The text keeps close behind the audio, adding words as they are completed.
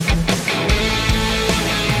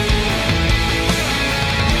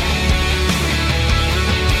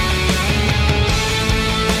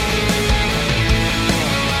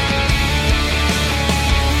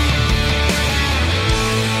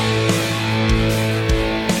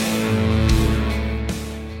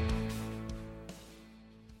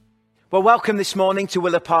Well, welcome this morning to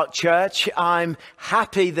Willow Park Church. I'm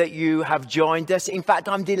happy that you have joined us. In fact,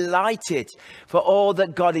 I'm delighted for all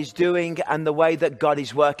that God is doing and the way that God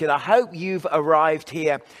is working. I hope you've arrived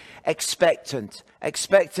here expectant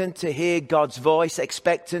to hear God's voice,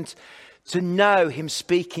 expectant to know Him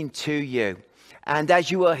speaking to you. And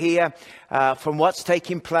as you will hear from what's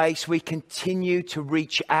taking place, we continue to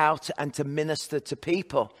reach out and to minister to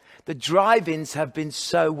people. The drive-ins have been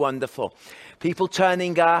so wonderful. People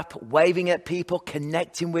turning up, waving at people,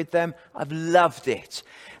 connecting with them. I've loved it.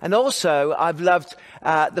 And also, I've loved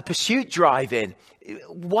the Pursuit drive-in.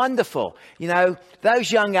 Wonderful. You know,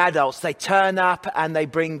 those young adults, they turn up and they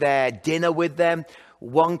bring their dinner with them.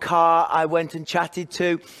 One car I went and chatted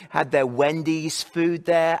to had their Wendy's food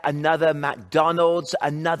there, another McDonald's,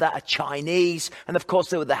 another a Chinese. And of course,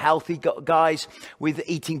 there were the healthy guys with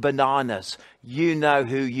eating bananas. You know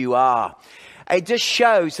who you are. It just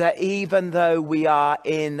shows that even though we are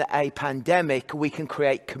in a pandemic, we can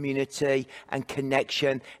create community and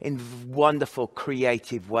connection in wonderful,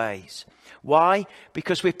 creative ways. Why?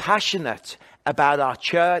 Because we're passionate about our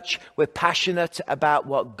church. We're passionate about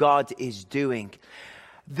what God is doing.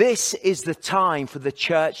 This is the time for the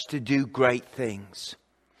church to do great things.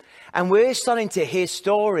 And we're starting to hear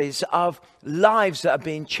stories of lives that are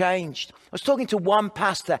being changed. I was talking to one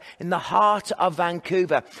pastor in the heart of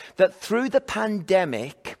Vancouver that through the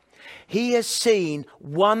pandemic, he has seen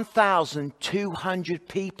 1,200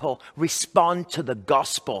 people respond to the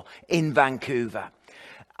gospel in Vancouver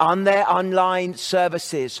on their online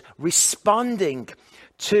services, responding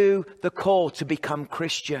to the call to become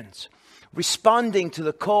Christians, responding to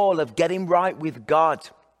the call of getting right with God.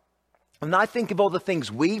 And I think of all the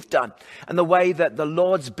things we've done and the way that the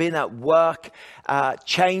Lord's been at work,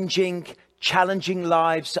 changing, challenging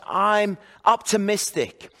lives. I'm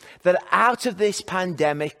optimistic that out of this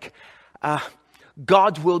pandemic,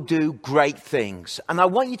 God will do great things. And I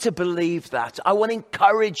want you to believe that. I want to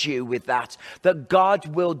encourage you with that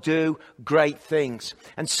God will do great things.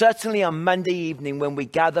 And certainly on Monday evening when we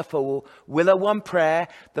gather for Willow One Prayer,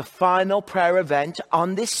 the final prayer event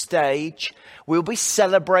on this stage, we'll be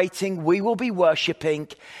celebrating, we will be worshiping,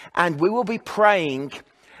 and we will be praying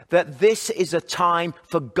that this is a time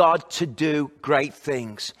for God to do great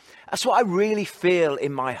things. That's what I really feel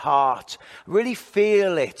in my heart. I really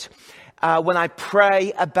feel it. When I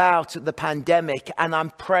pray about the pandemic and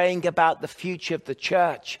I'm praying about the future of the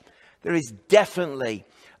church, there is definitely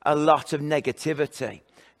a lot of negativity.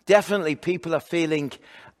 Definitely people are feeling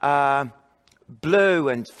blue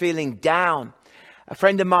and feeling down. A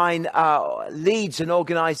friend of mine leads an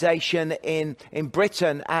organization in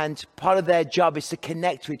Britain, and part of their job is to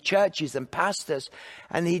connect with churches and pastors.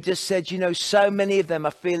 And he just said, you know, so many of them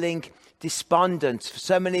are feeling despondent.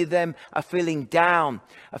 So many of them are feeling down,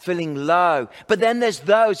 are feeling low. But then there's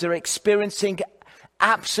those that are experiencing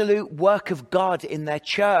absolute work of God in their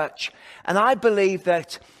church. And I believe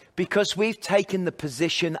that because we've taken the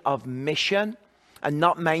position of mission and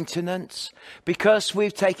not maintenance, because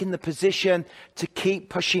we've taken the position to keep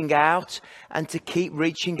pushing out and to keep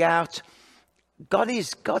reaching out,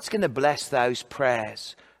 God's going to bless those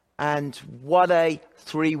prayers. And what a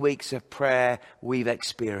 3 weeks of prayer we've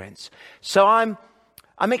experienced. So I'm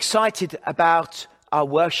excited about our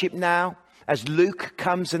worship now. As Luke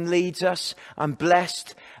comes and leads us, I'm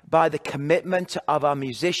blessed by the commitment of our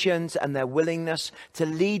musicians and their willingness to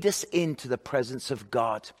lead us into the presence of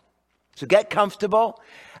God. So get comfortable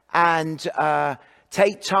and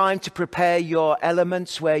take time to prepare your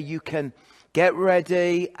elements where you can get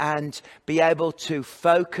ready and be able to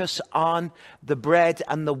focus on the bread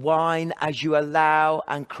and the wine as you allow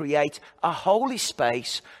and create a holy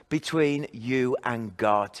space between you and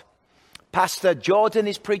God. Pastor Jordan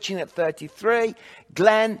is preaching at 33.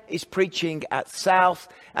 Glenn is preaching at South.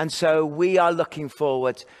 And so we are looking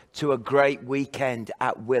forward to a great weekend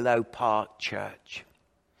at Willow Park Church.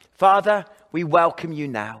 Father, we welcome you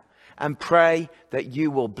now and pray that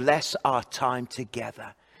you will bless our time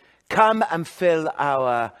together. Come and fill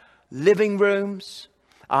our living rooms,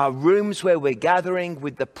 our rooms where we're gathering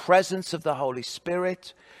with the presence of the Holy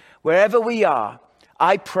Spirit. Wherever we are,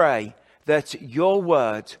 I pray that your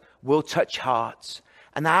word will touch hearts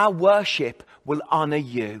and our worship will honor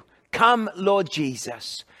you. Come, Lord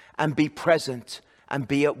Jesus, and be present and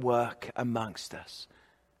be at work amongst us.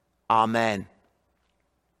 Amen.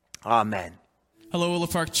 Amen. Hello, Willow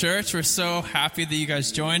Park Church. We're so happy that you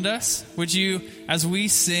guys joined us. Would you, as we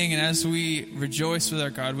sing and as we rejoice with our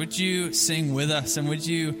God, would you sing with us and would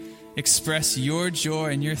you express your joy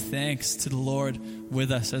and your thanks to the Lord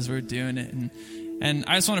with us as we're doing it? And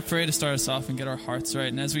I just want to pray to start us off and get our hearts right.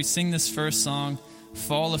 And as we sing this first song,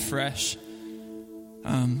 Fall Afresh,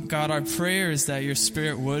 God, our prayer is that your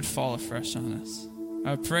Spirit would fall afresh on us.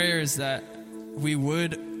 Our prayer is that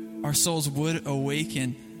our souls would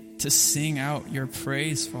awaken to sing out your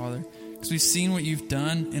praise, Father. Because we've seen what you've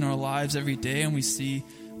done in our lives every day, and we see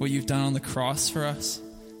what you've done on the cross for us,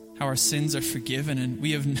 how our sins are forgiven, and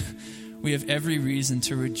we have every reason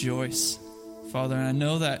to rejoice, Father. And I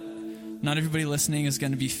know that not everybody listening is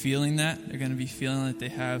going to be feeling that. They're going to be feeling that they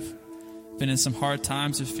have been in some hard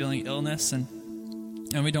times of feeling illness, and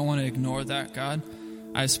we don't want to ignore that, God.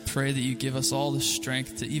 I just pray that you give us all the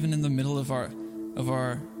strength to, even in the middle of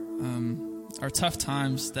our tough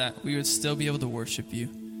times, that we would still be able to worship you.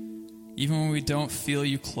 Even when we don't feel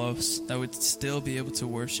you close, that we'd still be able to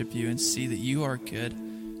worship you and see that you are good,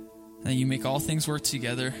 and that you make all things work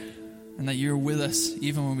together, and that you're with us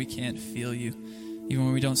even when we can't feel you. Even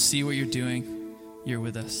when we don't see what you're doing, you're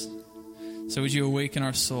with us. So would you awaken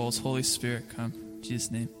our souls? Holy Spirit, come. In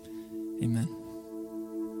Jesus' name, amen.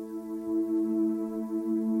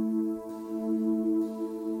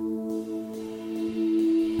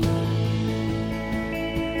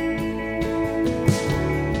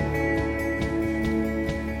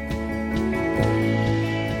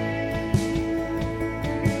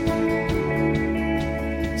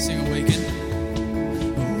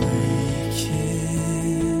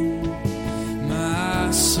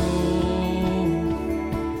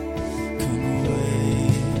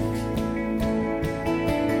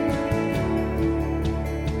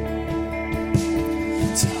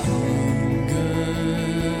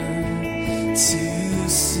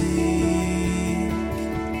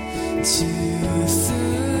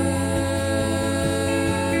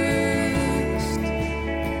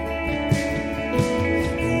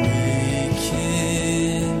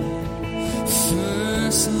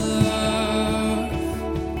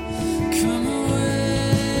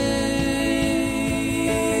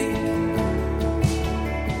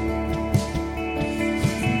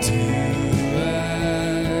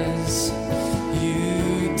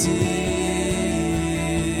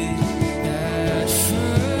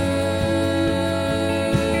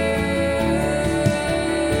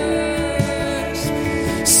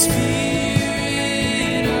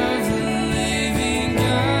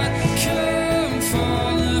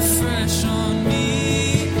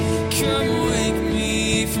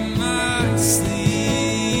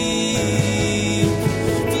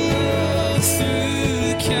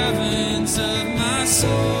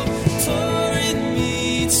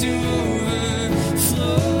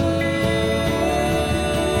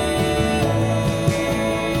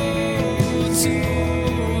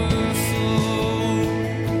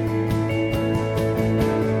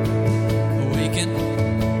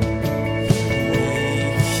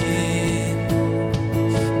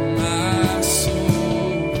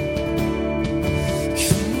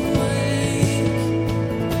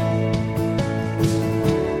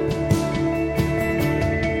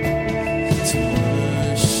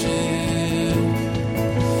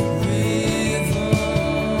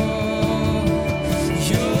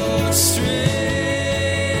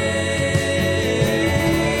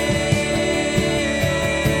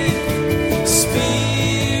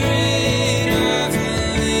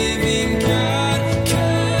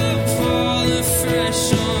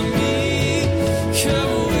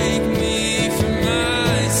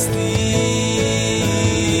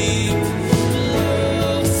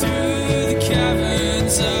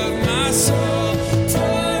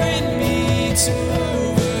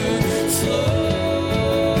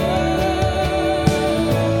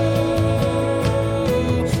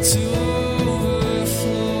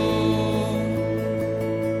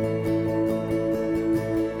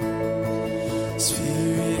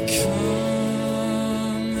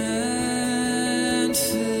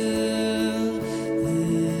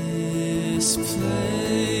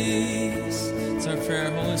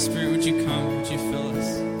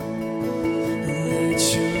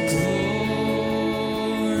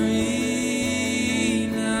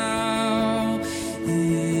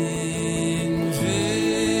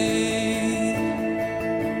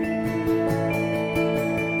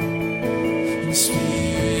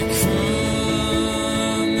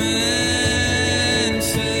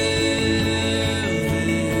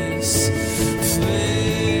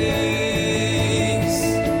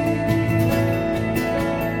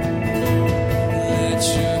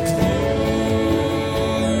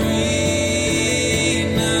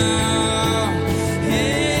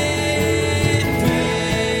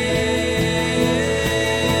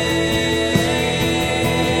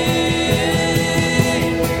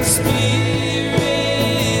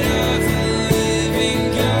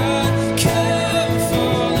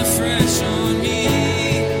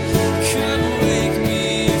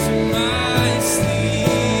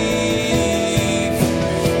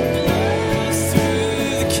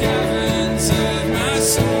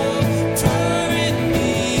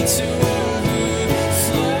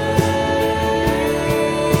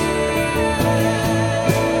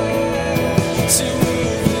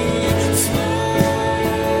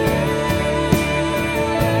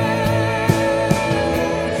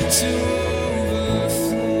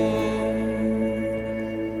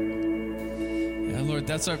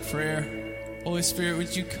 That's our prayer. Holy Spirit,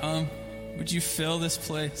 would you come? Would you fill this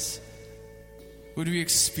place? Would we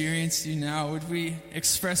experience you now? Would we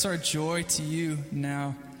express our joy to you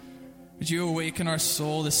now? Would you awaken our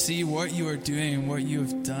soul to see what you are doing and what you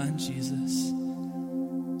have done, Jesus?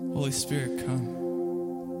 Holy Spirit, come.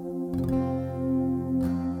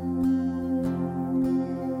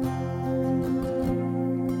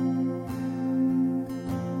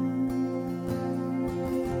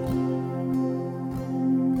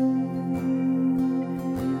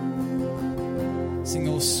 Sing,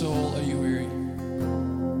 "Oh soul, are you weary?"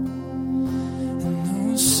 And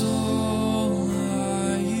oh soul,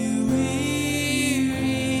 are you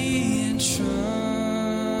weary and troubled?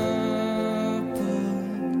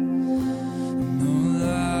 No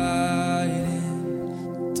light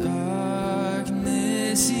in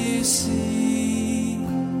darkness you see.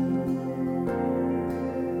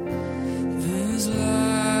 There's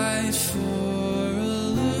light for a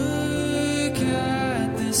look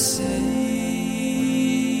at the Savior.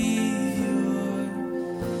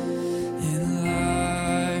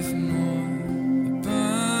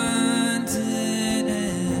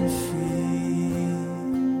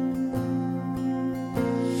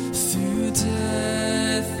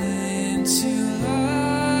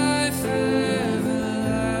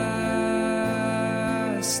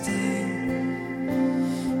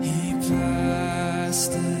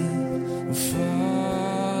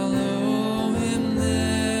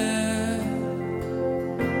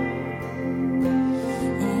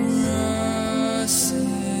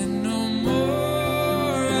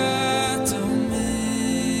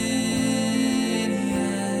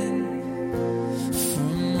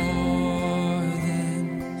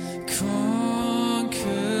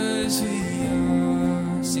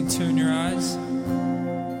 Turn your eyes.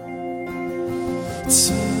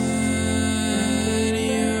 Turn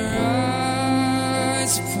your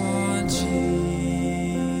eyes upon Jesus.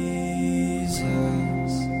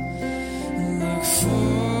 Look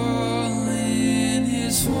full in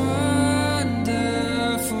His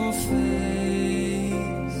wonderful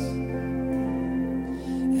face,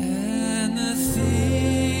 and the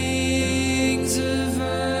things of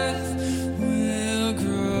earth will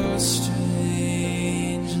grow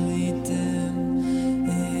strangely dim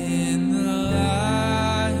in the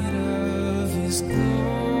light of His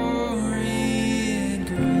glory and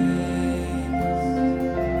grace.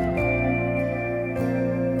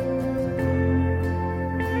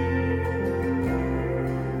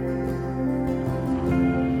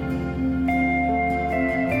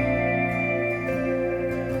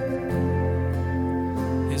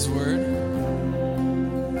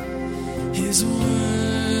 His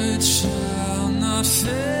word shall not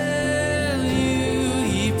fail you,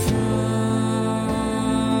 He promised.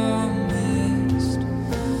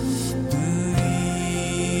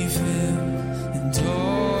 Believe Him and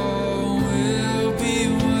all will be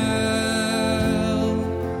well.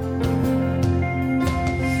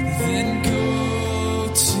 Then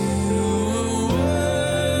go to a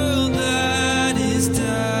world that is dying.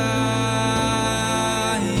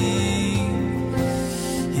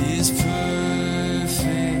 His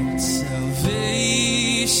perfect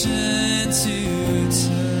salvation to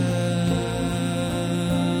tell.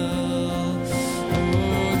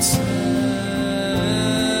 Oh, turn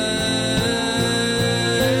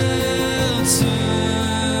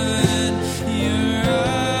your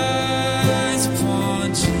eyes upon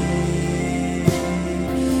Jesus.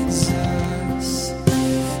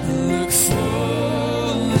 Look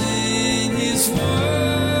full in His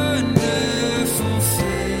wonderful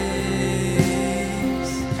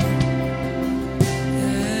face,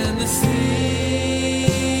 and the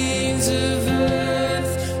things of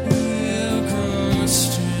earth will grow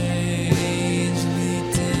strangely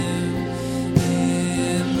dim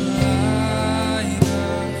in the light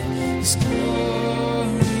of His glory.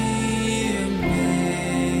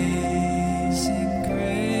 Amazing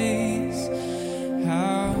grace,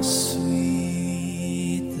 how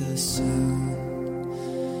sweet the sound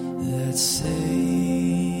that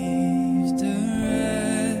saved a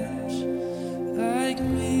wretch like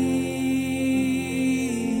me.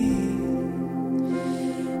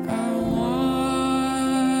 I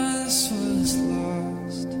once was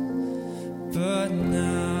lost, but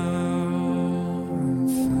now I'm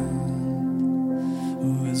found.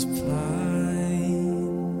 Was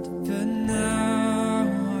blind, but now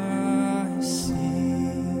I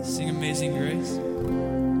see. Sing Amazing Grace.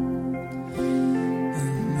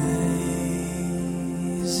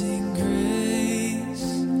 Amazing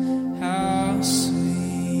grace, how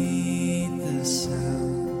sweet the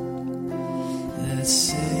sound that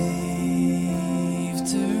saved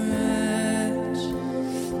a wretch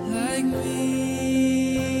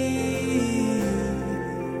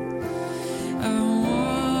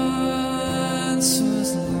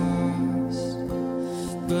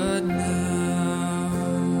but now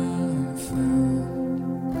I'm found.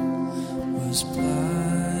 Was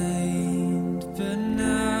blind, but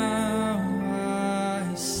now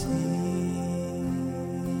I see.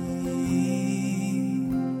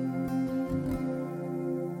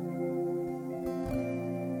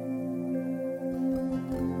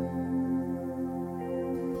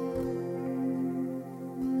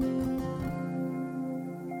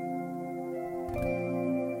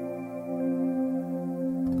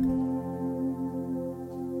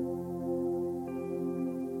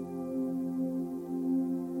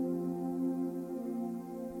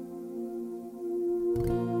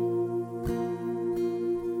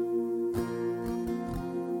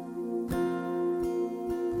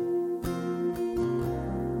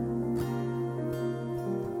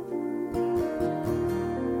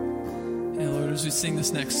 As we sing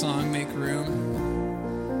this next song, Make Room,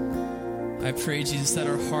 I pray, Jesus, that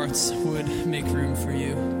our hearts would make room for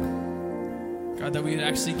you. God, that we would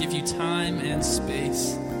actually give you time and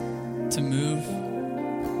space to move.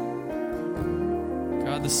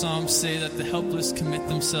 God, the Psalms say that the helpless commit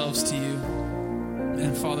themselves to you.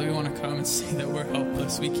 And Father, we want to come and say that we're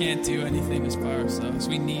helpless. We can't do anything just by ourselves.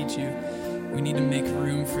 We need you. We need to make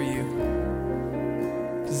room for you.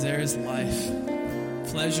 Because there is life,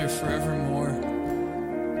 pleasure forevermore,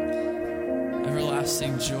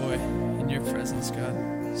 everlasting joy in your presence, God.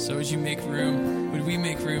 So would you make room, would we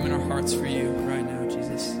make room in our hearts for you right now,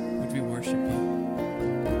 Jesus? Would we worship you?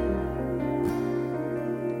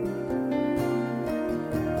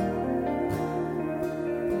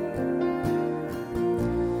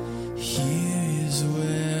 Here is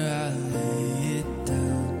where I lay it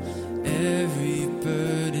down, every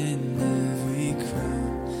burden, every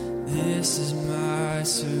crown. This is my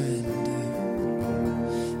surrender.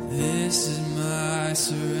 This is my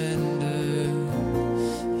surrender.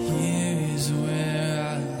 Here is where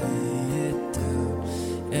I lay it down,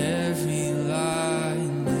 every lie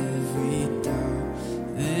and every doubt.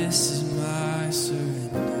 This is my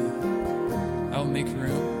surrender. I will make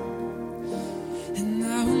room. And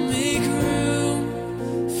I will make room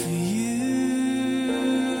for you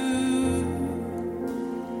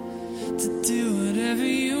to do whatever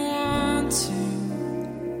you want to.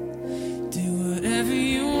 Do whatever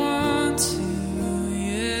you want to,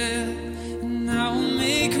 yeah. And I will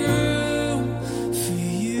make room for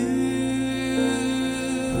you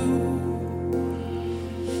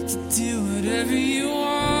to do whatever you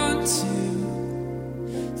want to.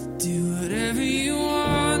 Do whatever you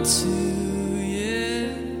want to,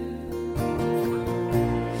 yeah.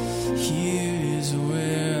 Here is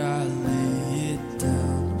where I lay it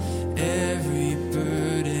down, every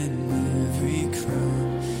burden, every crown.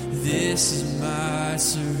 This is my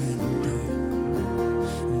surrender.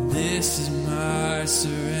 This is my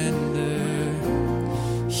surrender.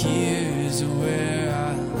 Here is where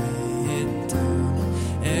I lay it down,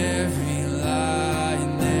 every lie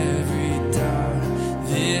and every doubt.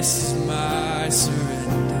 This is my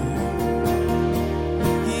surrender.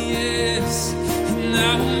 Yes, and I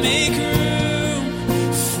will make room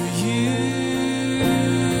for you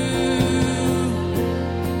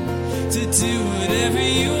to do whatever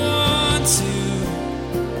you want to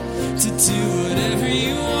do whatever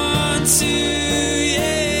you want to,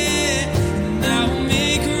 yeah. And I will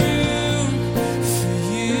make room for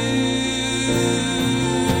you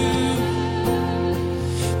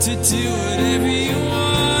to do whatever you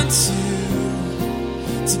want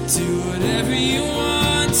to do whatever you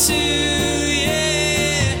want to, yeah.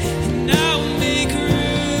 And I will make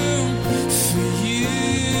room for you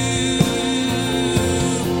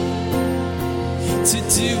to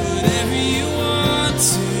do whatever you want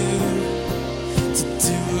to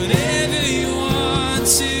do whatever you want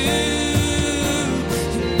to.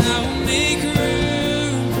 And I will make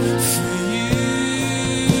room for you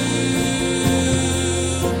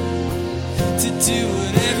to do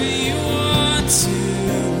whatever you want to.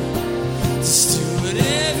 Just do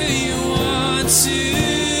whatever you want to,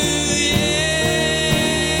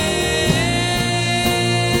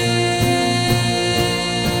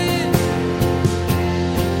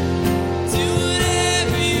 do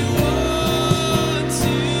whatever you want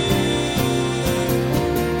to.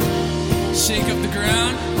 Shake up the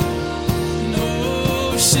ground,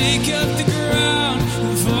 no, shake up the ground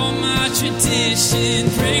of all my tradition.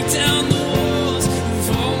 Break down the walls of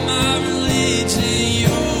all my religion.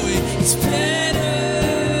 Your way is better.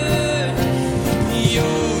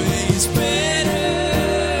 Your way is better.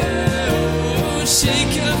 Oh,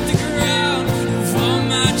 shake up the ground of all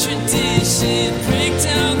my tradition. Break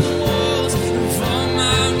down the walls of all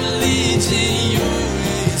my religion. Your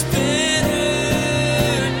way is better.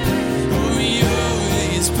 Oh, your way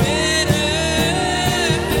is better.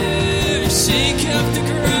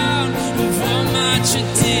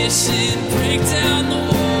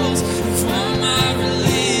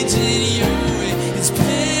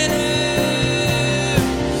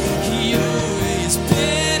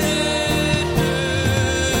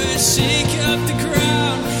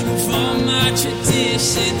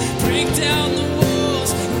 foundation, break down the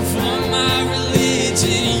walls of all my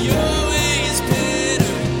religion. Your way is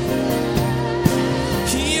better.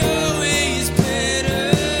 Your way is better.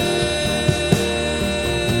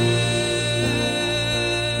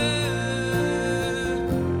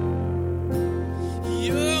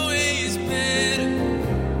 Your way is better.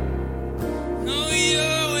 No,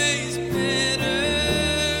 your way is better.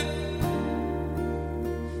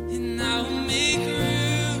 And I will make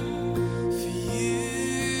room for you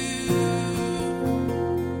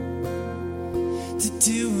to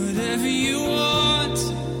do whatever you want.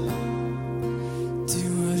 Do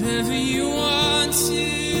whatever you want to,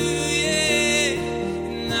 yeah.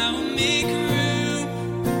 And I will make room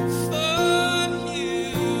for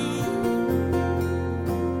you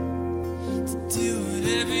to do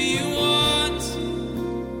whatever you want.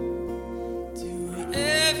 Do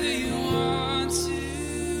whatever you want to.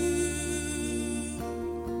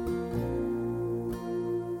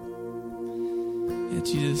 Yeah,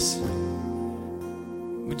 Jesus,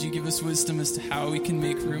 would you give us wisdom as to how we can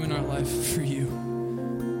make room in our life for you?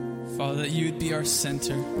 Father, that you would be our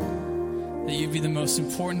center, that you'd be the most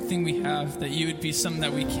important thing we have, that you would be something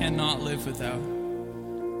that we cannot live without.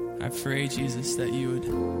 I pray, Jesus, that you would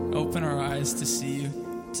open our eyes to see you,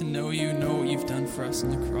 to know you, know what you've done for us on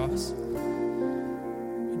the cross.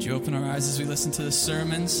 Would you open our eyes as we listen to the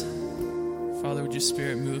sermons? Father, would your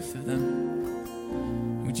Spirit move through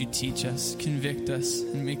them? Would you teach us, convict us,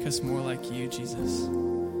 and make us more like you, Jesus?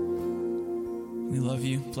 We love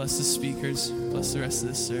you. Bless the speakers. Bless the rest of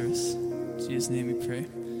this service. In Jesus' name we pray.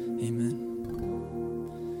 Amen.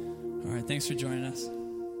 All right, thanks for joining us.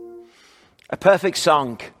 A perfect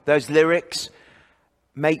song. Those lyrics,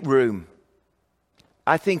 make room.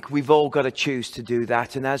 I think we've all got to choose to do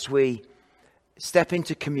that. And as we step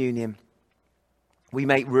into communion, we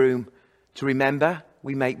make room to remember.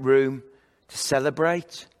 We make room to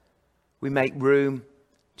celebrate. We make room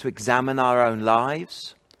to examine our own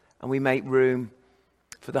lives. And we make room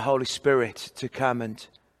for the Holy Spirit to come and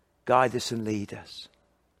guide us and lead us.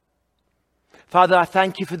 Father, I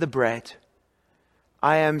thank you for the bread.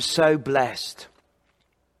 I am so blessed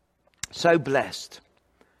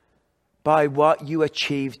by what you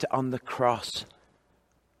achieved on the cross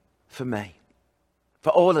for me,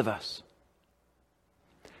 for all of us.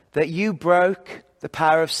 That you broke the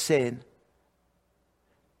power of sin.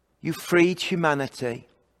 You freed humanity.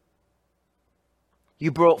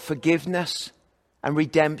 You brought forgiveness and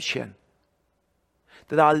redemption.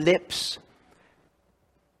 That our lips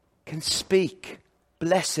can speak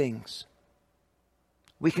blessings.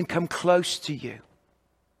 We can come close to you.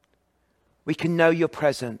 We can know your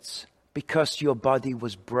presence because your body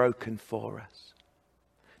was broken for us.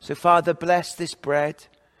 So Father, bless this bread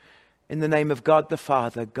in the name of God the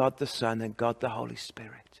Father, God the Son, and God the Holy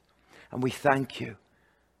Spirit. And we thank you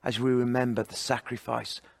as we remember the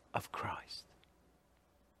sacrifice of Christ.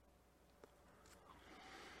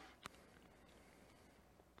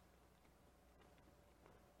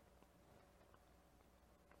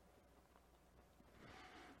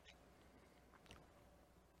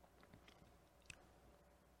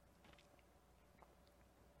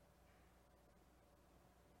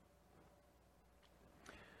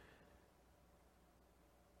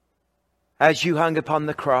 As you hung upon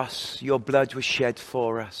the cross, your blood was shed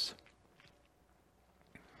for us.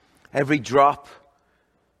 Every drop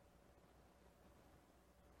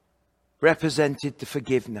represented the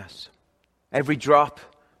forgiveness. Every drop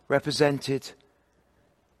represented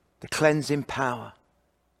the cleansing power.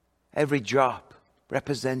 Every drop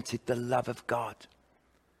represented the love of God.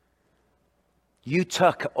 You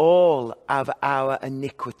took all of our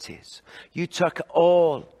iniquities. You took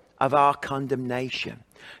all of our condemnation.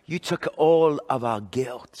 You took all of our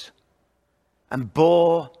guilt and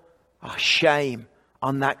bore our shame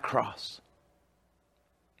on that cross.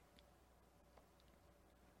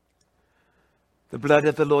 The blood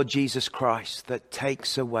of the Lord Jesus Christ that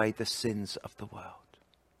takes away the sins of the world.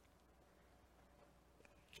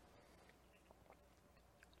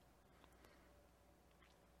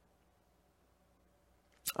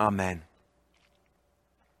 Amen.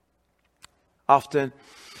 Often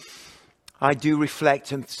I do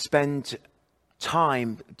reflect and spend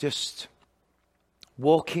time just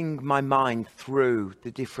walking my mind through the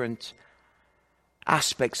different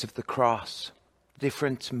aspects of the cross,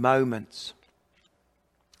 different moments.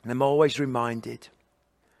 And I'm always reminded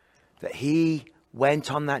that he went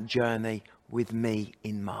on that journey with me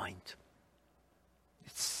in mind.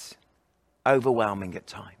 It's overwhelming at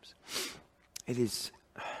times. It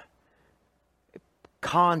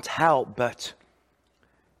can't help but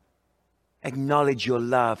acknowledge your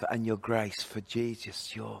love and your grace for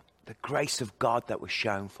Jesus, the grace of God that was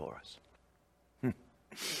shown for us.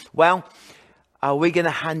 Well, we're going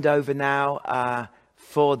to hand over now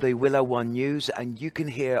for the Willow One News, and you can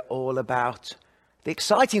hear all about the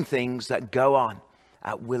exciting things that go on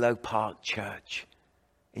at Willow Park Church.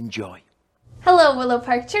 Enjoy. Hello, Willow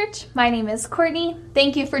Park Church. My name is Courtney.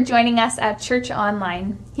 Thank you for joining us at Church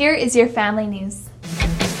Online. Here is your family news.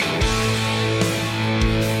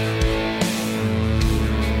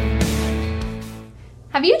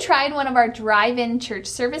 Have you tried one of our drive-in church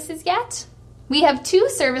services yet? We have 2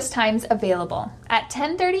 service times available at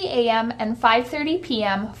 10:30 a.m. and 5:30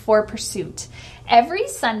 p.m. for Pursuit every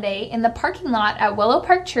Sunday in the parking lot at Willow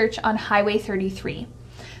Park Church on Highway 33.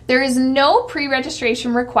 There is no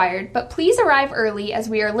pre-registration required, but please arrive early as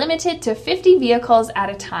we are limited to 50 vehicles at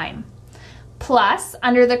a time. Plus,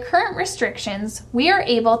 under the current restrictions, we are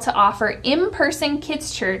able to offer in-person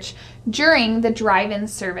kids' church during the drive-in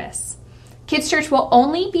service. Kids' church will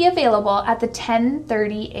only be available at the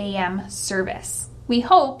 10:30 a.m. service. We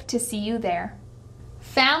hope to see you there.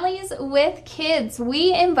 Families with kids,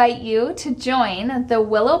 we invite you to join the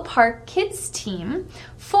Willow Park Kids team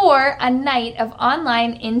for a night of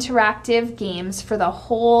online interactive games for the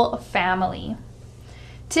whole family.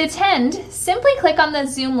 To attend, simply click on the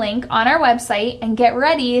Zoom link on our website and get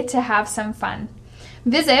ready to have some fun.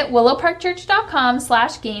 Visit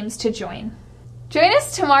willowparkchurch.com/games to join. Join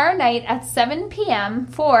us tomorrow night at 7 p.m.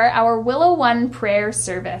 for our Willow One prayer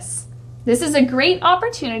service. This is a great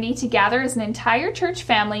opportunity to gather as an entire church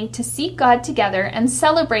family to seek God together and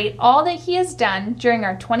celebrate all that He has done during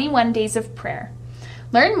our 21 days of prayer.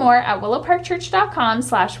 Learn more at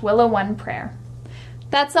willowparkchurch.com/willow1prayer.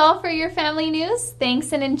 That's all for your family news.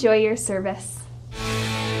 Thanks and enjoy your service.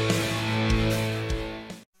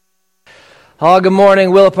 Oh, good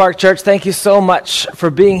morning, Willow Park Church. Thank you so much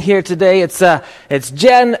for being here today. It's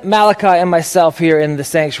Jen, Malachi, and myself here in the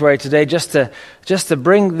sanctuary today, just to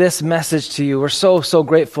bring this message to you. We're so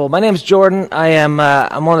grateful. My name's Jordan. I'm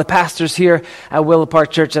one of the pastors here at Willow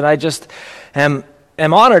Park Church, and I just am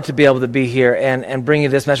honored to be able to be here and bring you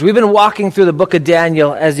this message. We've been walking through the book of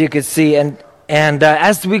Daniel, as you can see, and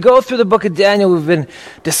as we go through the book of Daniel, we've been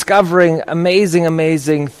discovering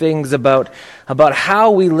amazing things about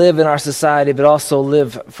how we live in our society, but also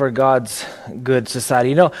live for God's good society.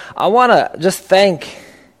 You know, I want to just thank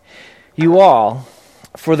you all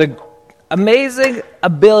for the amazing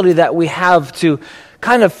ability that we have to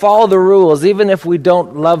kind of follow the rules, even if we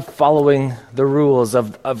don't love following the rules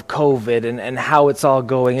of COVID and how it's all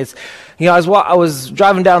going. It's, you know, I was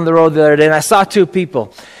driving down the road the other day and I saw 2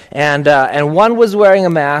 people. And one was wearing a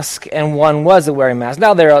mask, and one wasn't wearing a mask.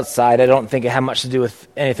 Now they're outside. I don't think it had much to do with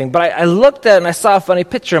anything. But I looked at it, and I saw a funny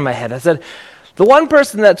picture in my head. I said, the one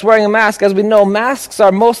person that's wearing a mask, as we know, masks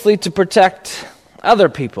are mostly to protect other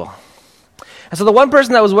people. And so the one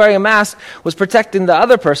person that was wearing a mask was protecting the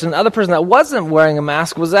other person. The other person that wasn't wearing a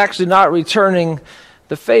mask was actually not returning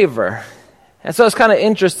the favor. And so it's kind of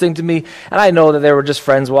interesting to me, and I know that they were just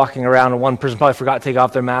friends walking around, and one person probably forgot to take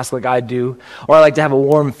off their mask like I do, or I like to have a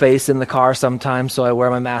warm face in the car sometimes, so I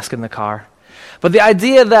wear my mask in the car. But the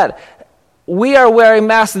idea that we are wearing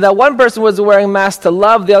masks, and that one person was wearing a mask to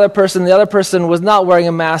love the other person was not wearing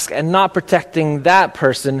a mask and not protecting that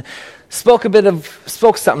person, spoke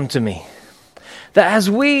something to me. That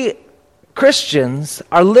as we Christians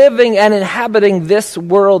are living and inhabiting this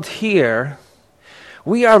world here,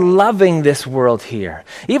 we are loving this world here.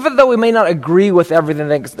 Even though we may not agree with everything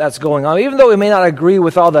that's going on, even though we may not agree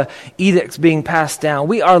with all the edicts being passed down,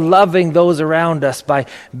 we are loving those around us by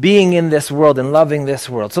being in this world and loving this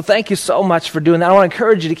world. So thank you so much for doing that. I want to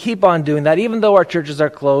encourage you to keep on doing that. Even though our churches are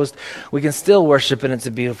closed, we can still worship, and it's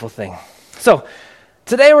a beautiful thing. So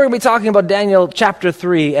today we're going to be talking about Daniel chapter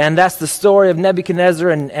 3, and that's the story of Nebuchadnezzar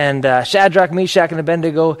and Shadrach, Meshach, and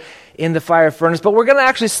Abednego in the fire furnace. But we're going to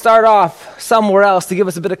actually start off somewhere else to give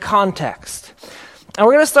us a bit of context. And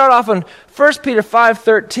we're going to start off on 1 Peter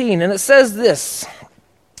 5:13, and it says this.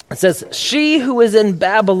 It says, "She who is in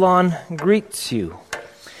Babylon greets you."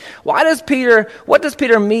 What does Peter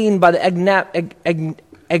mean by the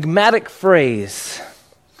enigmatic phrase,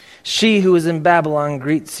 "She who is in Babylon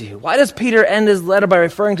greets you"? Why does Peter end his letter by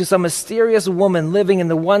referring to some mysterious woman living in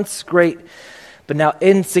the once great but now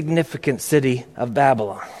insignificant city of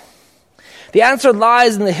Babylon? The answer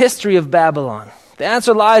lies in the history of Babylon. The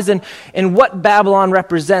answer lies in what Babylon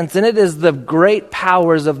represents, and it is the great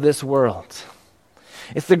powers of this world.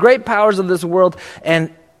 It's the great powers of this world and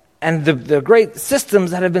the great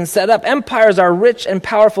systems that have been set up. Empires are rich and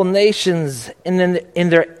powerful nations in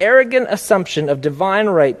their arrogant assumption of divine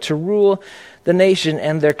right to rule the nation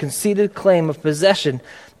and their conceited claim of possession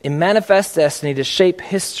in manifest destiny to shape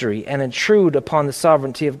history and intrude upon the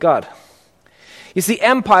sovereignty of God. You see,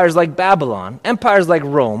 empires like Babylon, empires like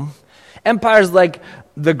Rome, empires like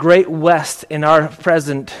the Great West in our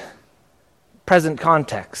present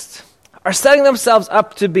context are setting themselves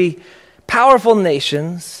up to be powerful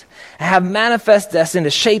nations and have manifest destiny to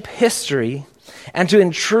shape history and to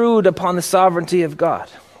intrude upon the sovereignty of God.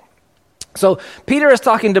 So Peter is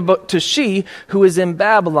talking to she who is in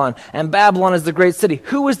Babylon, and Babylon is the great city.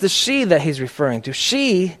 Who is the she that he's referring to?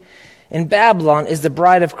 She in Babylon is the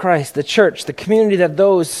bride of Christ, the church, the community that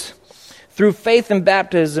those through faith and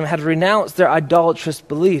baptism had renounced their idolatrous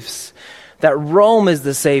beliefs, that Rome is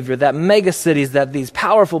the Savior, that mega cities, that these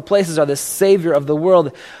powerful places are the Savior of the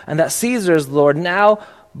world, and that Caesar is Lord, now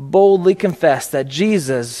boldly confess that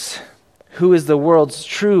Jesus, who is the world's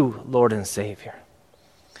true Lord and Savior.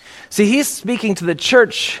 See, he's speaking to the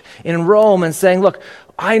church in Rome and saying, look,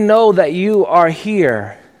 I know that you are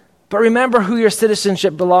here, but remember who your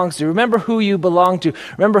citizenship belongs to. Remember who you belong to.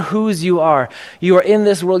 Remember whose you are. You are in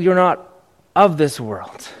this world. You're not of this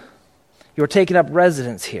world. You're taking up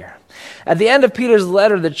residence here. At the end of Peter's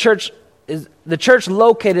letter, the church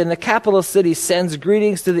located in the capital city sends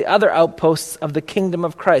greetings to the other outposts of the kingdom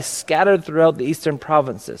of Christ scattered throughout the eastern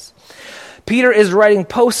provinces. Peter is writing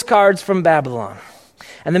postcards from Babylon.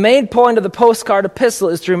 And the main point of the postcard epistle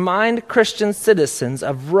is to remind Christian citizens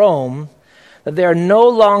of Rome that they are no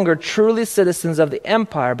longer truly citizens of the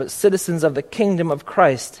empire, but citizens of the kingdom of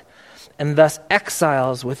Christ, and thus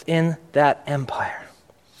exiles within that empire.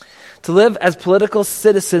 To live as political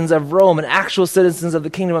citizens of Rome and actual citizens of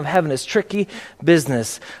the kingdom of heaven is tricky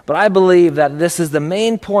business. But I believe that this is the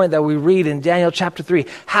main point that we read in Daniel chapter 3.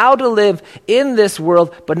 How to live in this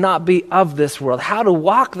world, but not be of this world. How to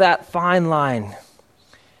walk that fine line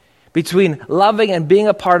between loving and being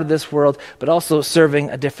a part of this world, but also serving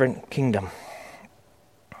a different kingdom.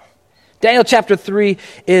 Daniel chapter 3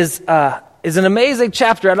 is an amazing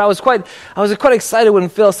chapter, and I was quite excited when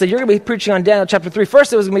Phil said, you're going to be preaching on Daniel chapter 3.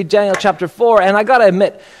 First, it was going to be Daniel chapter 4, and I got to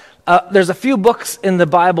admit, there's a few books in the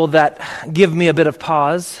Bible that give me a bit of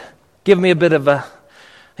pause, give me a bit of a,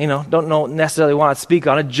 don't necessarily want to speak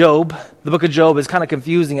on it. Job, the book of Job is kind of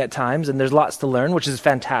confusing at times, and there's lots to learn, which is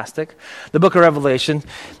fantastic. The book of Revelation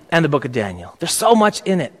and the book of Daniel. There's so much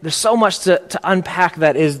in it. There's so much to unpack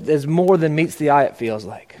that is more than meets the eye, it feels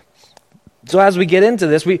like. So as we get into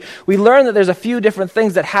this, we learn that there's a few different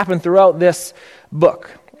things that happen throughout this book.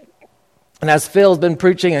 And as Phil's been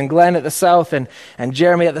preaching, and Glenn at the South, and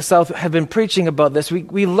Jeremy at the South have been preaching about this,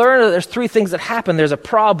 we learn that there's three things that happen. There's a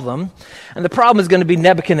problem, and the problem is going to be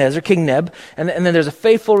Nebuchadnezzar, King Neb, and then there's a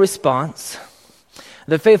faithful response.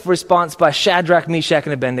 The faithful response by Shadrach, Meshach,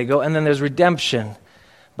 and Abednego, and then there's redemption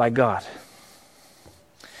by God.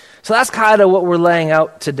 So that's kind of what we're laying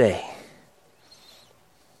out today.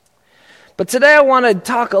 But today I want to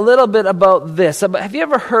talk a little bit about this. Have you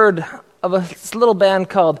ever heard of this little band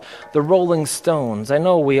called the Rolling Stones? I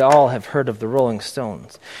know we all have heard of the Rolling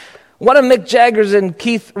Stones. One of Mick Jagger's and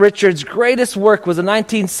Keith Richards' greatest work was the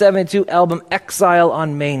 1972 album Exile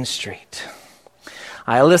on Main Street.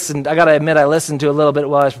 I got to admit, I listened to a little bit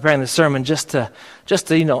while I was preparing the sermon just to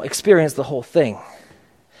experience the whole thing.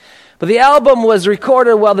 But the album was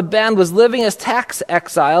recorded while the band was living as tax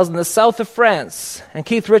exiles in the south of France, and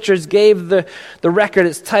Keith Richards gave the record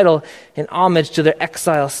its title in homage to their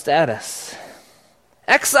exile status.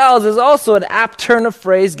 Exiles is also an apt turn of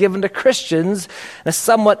phrase given to Christians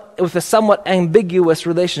with a somewhat ambiguous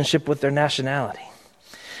relationship with their nationality.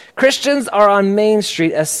 Christians are on Main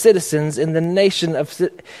Street as citizens in the nation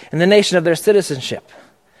of their citizenship,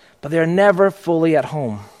 but they are never fully at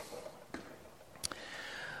home.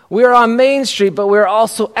 We are on Main Street, but we're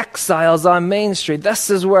also exiles on Main Street. This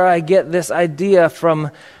is where I get this idea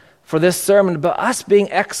for this sermon about us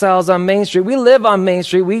being exiles on Main Street. We live on Main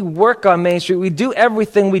Street. We work on Main Street. We do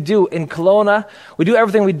everything we do in Kelowna. We do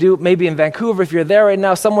everything we do maybe in Vancouver. If you're there right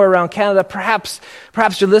now, somewhere around Canada, perhaps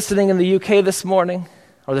you're listening in the UK this morning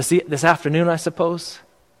or this afternoon, I suppose.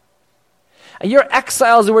 And you're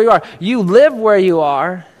exiles where you are. You live where you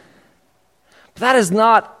are, but that is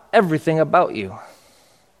not everything about you.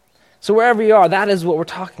 So wherever you are, that is what we're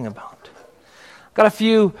talking about. I've got a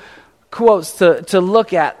few quotes to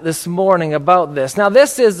look at this morning about this. Now,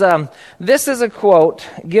 this is a quote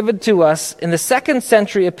given to us in the 2nd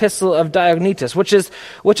century epistle of Diognetus, which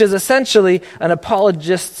is essentially an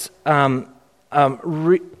apologist's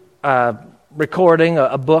recording,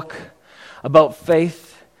 a book about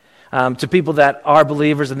faith to people that are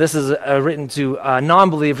believers, and this is written to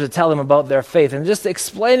non-believers to tell them about their faith, and just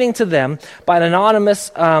explaining to them by an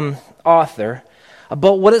anonymous author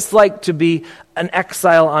about what it's like to be an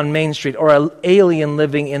exile on Main Street or an alien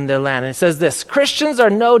living in their land. And it says this: Christians are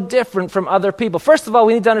no different from other people. First of all,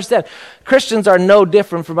 we need to understand Christians are no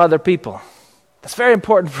different from other people. It's very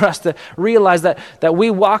important for us to realize that we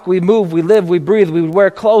walk, we move, we live, we breathe, we wear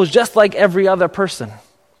clothes just like every other person.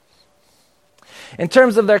 In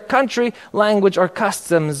terms of their country, language, or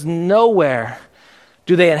customs, nowhere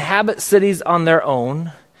do they inhabit cities on their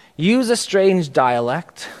own, use a strange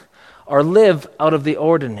dialect, or live out of the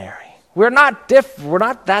ordinary. We're not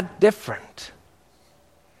that different.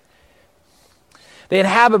 They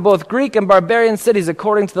inhabit both Greek and barbarian cities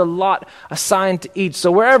according to the lot assigned to each. So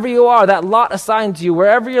wherever you are, that lot assigned to you,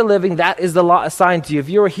 wherever you're living, that is the lot assigned to you. If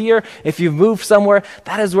you're here, if you've moved somewhere,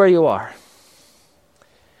 that is where you are.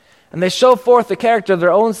 And they show forth the character of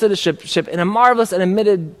their own citizenship in a marvelous and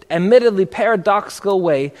admittedly paradoxical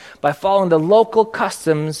way by following the local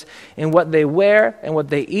customs in what they wear and what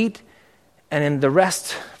they eat and in the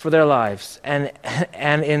rest for their lives and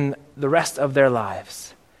in the rest of their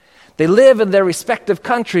lives. They live in their respective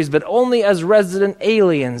countries, but only as resident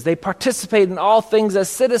aliens. They participate in all things as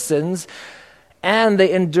citizens, and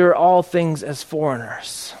they endure all things as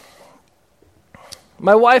foreigners.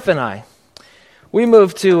 My wife and I, we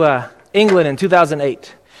moved to England in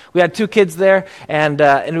 2008. We had 2 kids there, and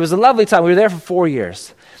it was a lovely time. We were there for 4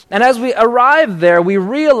 years. And as we arrived there, we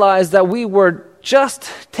realized that we were just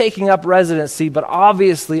taking up residency, but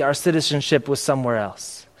obviously our citizenship was somewhere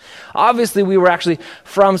else. Obviously, we were actually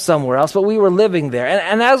from somewhere else, but we were living there.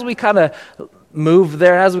 And as we kind of moved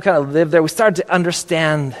there, as we kind of lived there, we started to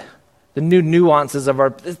understand the new nuances of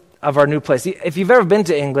our new place. If you've ever been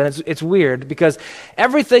to England, it's weird because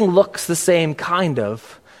everything looks the same kind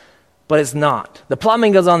of, but it's not. The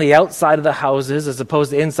plumbing is on the outside of the houses as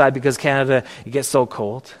opposed to inside because Canada, it gets so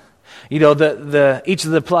cold. You know, each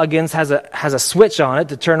of the plug-ins has a switch on it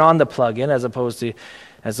to turn on the plug-in as opposed to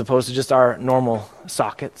just our normal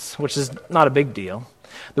sockets, which is not a big deal.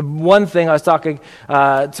 The one thing I was talking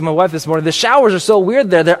to my wife this morning, the showers are so weird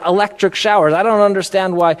there. They're electric showers. I don't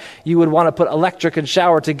understand why you would want to put electric and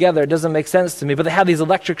shower together. It doesn't make sense to me. But they have these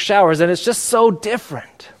electric showers, and it's just so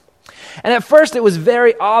different. And at first, it was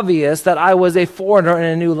very obvious that I was a foreigner in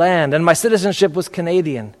a new land, and my citizenship was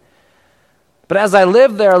Canadian. But as I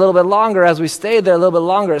lived there a little bit longer, as we stayed there a little bit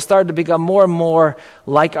longer, it started to become more and more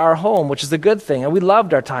like our home, which is a good thing. And we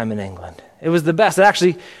loved our time in England. It was the best. And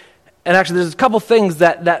actually, there's a couple things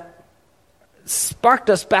that sparked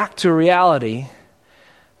us back to reality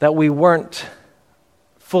that we weren't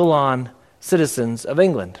full-on citizens of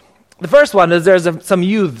England. The first one is there's some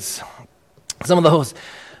youths, some of those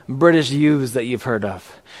British youths that you've heard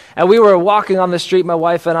of. And we were walking on the street, my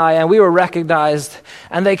wife and I, and we were recognized.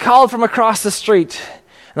 And they called from across the street.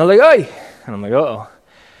 And they're like, "Oi!" And I'm like, "Uh-oh."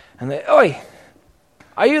 And they, "Oi,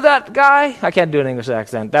 are you that guy?" I can't do an English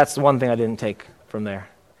accent. That's one thing I didn't take from there.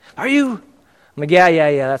 "Are you?" I'm like,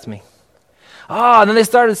 yeah, that's me. Oh, and then they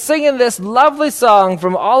started singing this lovely song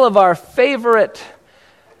from all of our favorite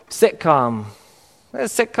sitcom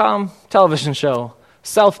television show,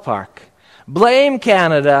 South Park. Blame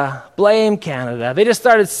Canada, blame Canada. They just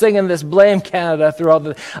started singing this blame Canada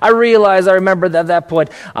throughout I remembered at that point,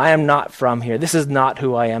 I am not from here. This is not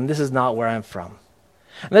who I am. This is not where I'm from.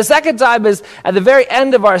 And the second time is at the very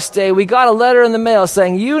end of our stay, we got a letter in the mail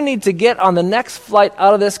saying, you need to get on the next flight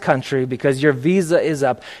out of this country because your visa is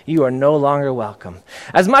up. You are no longer welcome.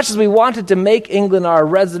 As much as we wanted to make England our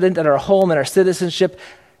resident and our home and our citizenship,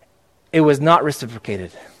 it was not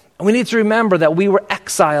reciprocated. We need to remember that we were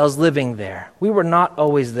exiles living there. We were not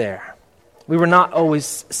always there. We were not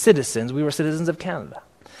always citizens. We were citizens of Canada.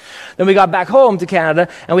 Then we got back home to Canada,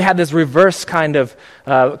 and we had this reverse kind of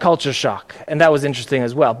culture shock, and that was interesting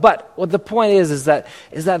as well. But what the point is that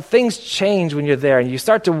things change when you're there, and you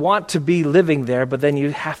start to want to be living there, but then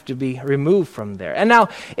you have to be removed from there. And now,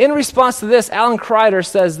 in response to this, Alan Kreider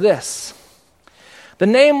says this: the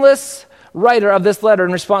nameless writer of this letter,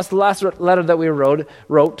 in response to the last letter that we read,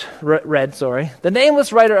 the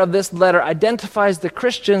nameless writer of this letter identifies the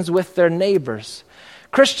Christians with their neighbors.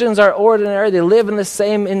 Christians are ordinary. They live in the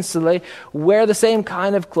same insula, wear the same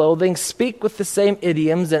kind of clothing, speak with the same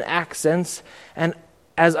idioms and accents and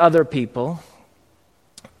as other people,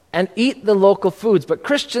 and eat the local foods. But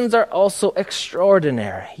Christians are also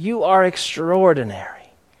extraordinary. You are extraordinary.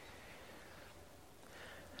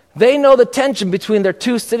 They know the tension between their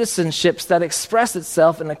two citizenships that express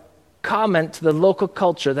itself in a comment to the local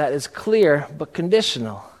culture that is clear but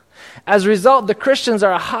conditional. As a result, the Christians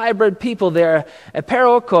are a hybrid people. They are a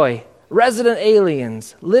paroikoi, resident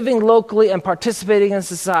aliens, living locally and participating in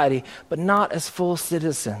society, but not as full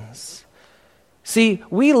citizens. See,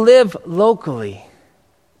 we live locally.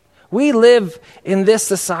 We live in this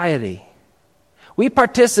society. We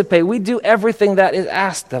participate. We do everything that is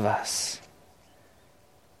asked of us.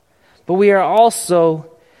 But we are also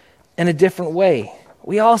in a different way.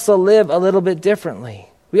 We also live a little bit differently.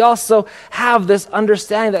 We also have this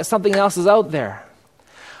understanding that something else is out there.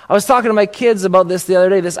 I was talking to my kids about this the other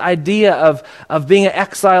day, this idea of being an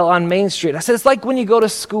exile on Main Street. I said, it's like when you go to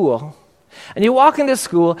school, and you walk into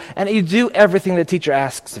school, and you do everything the teacher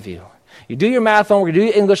asks of you. You do your math homework, you do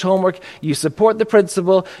your English homework, you support the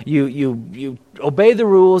principal, you obey the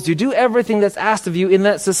rules, you do everything that's asked of you in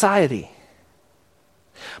that society.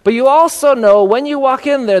 But you also know when you walk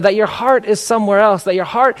in there that your heart is somewhere else, that your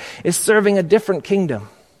heart is serving a different kingdom.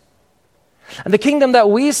 And the kingdom that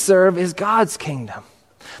we serve is God's kingdom.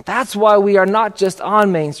 That's why we are not just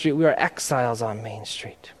on Main Street, we are exiles on Main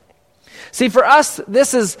Street. See, for us,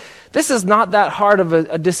 this is not that hard of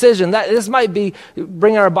a decision. This might be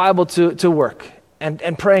bringing our Bible to work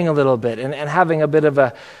and praying a little bit and having a bit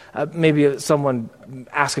of maybe someone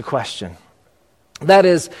ask a question. That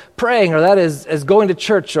is praying, or that is going to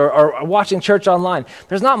church or watching church online.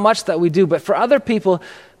 There's not much that we do, but for other people,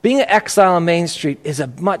 being an exile on Main Street is a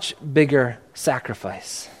much bigger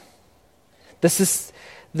sacrifice.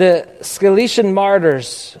 The Scaletian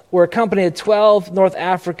martyrs were accompanied by 12 North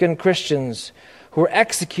African Christians who were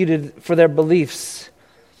executed for their beliefs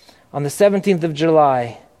on the 17th of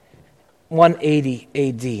July, 180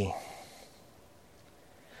 AD.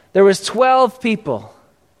 There was 12 people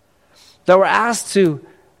that were asked to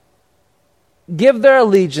give their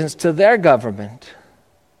allegiance to their government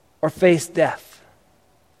or face death.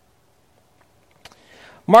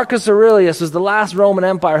 Marcus Aurelius was the last Roman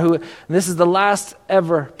Empire and this is the last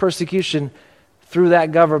ever persecution through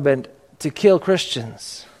that government to kill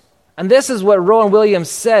Christians. And this is what Rowan Williams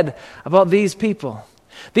said about these people.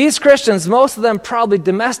 These Christians, most of them probably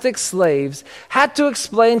domestic slaves, had to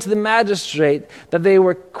explain to the magistrate that they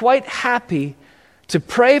were quite happy to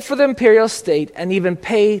pray for the imperial state and even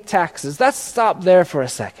pay taxes. Let's stop there for a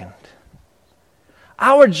second.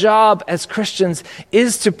 Our job as Christians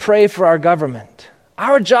is to pray for our government.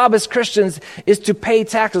 Our job as Christians is to pay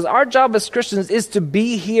taxes. Our job as Christians is to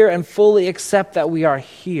be here and fully accept that we are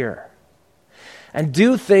here and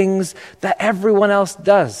do things that everyone else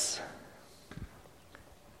does.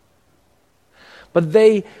 But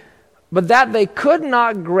that they could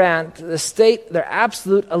not grant the state their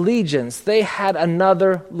absolute allegiance, they had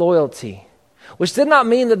another loyalty, which did not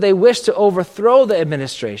mean that they wished to overthrow the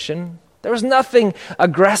administration. There was nothing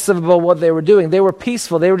aggressive about what they were doing. They were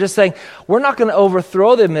peaceful. They were just saying, we're not going to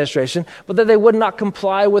overthrow the administration, but that they would not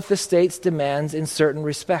comply with the state's demands in certain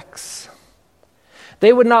respects.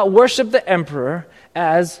 They would not worship the emperor,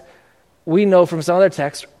 as we know from some other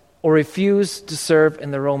texts, or refuse to serve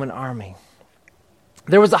in the Roman army.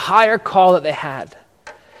 There was a higher call that they had.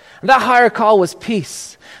 And that higher call was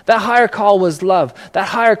peace. That higher call was love. That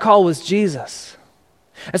higher call was Jesus.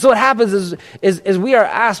 And so what happens is we are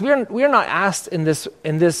asked, we are not asked in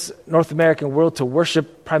this North American world to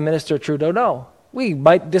worship Prime Minister Trudeau. No. We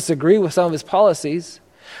might disagree with some of his policies,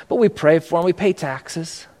 but we pray for him, we pay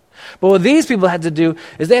taxes. But what these people had to do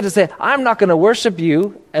is they had to say, I'm not going to worship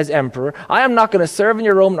you as emperor. I am not going to serve in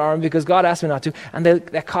your Roman army because God asked me not to. And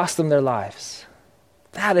that cost them their lives.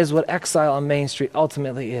 That is what exile on Main Street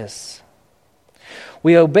ultimately is.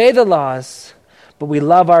 We obey the laws, but we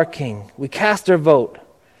love our King. We cast our vote,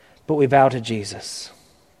 but we vow to Jesus.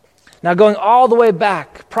 Now going all the way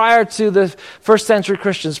back, prior to the first century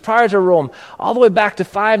Christians, prior to Rome, all the way back to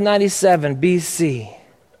 597 BC,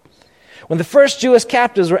 when the first Jewish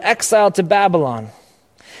captives were exiled to Babylon,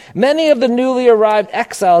 many of the newly arrived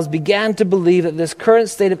exiles began to believe that this current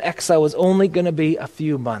state of exile was only going to be a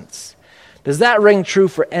few months. Does that ring true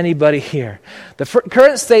for anybody here? The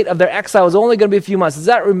current state of their exile was only going to be a few months. Does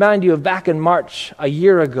that remind you of back in March a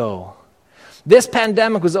year ago? This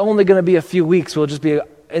pandemic was only going to be a few weeks. We'll just be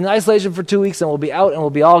in isolation for 2 weeks and we'll be out and we'll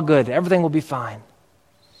be all good. Everything will be fine.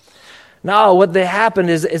 Now, what happened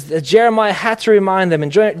is that Jeremiah had to remind them in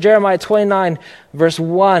Jeremiah 29, verse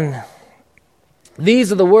 1.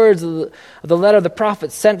 These are the words of the letter of the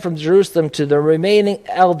prophet sent from Jerusalem to the remaining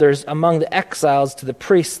elders among the exiles, to the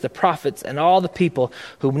priests, the prophets, and all the people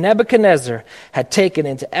whom Nebuchadnezzar had taken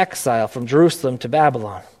into exile from Jerusalem to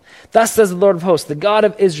Babylon. Thus says the Lord of hosts, the God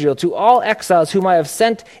of Israel, to all exiles whom I have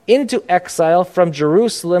sent into exile from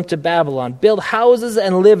Jerusalem to Babylon, build houses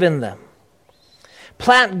and live in them.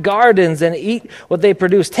 Plant gardens and eat what they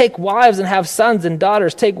produce. Take wives and have sons and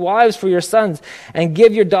daughters. Take wives for your sons and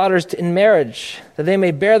give your daughters in marriage, that they may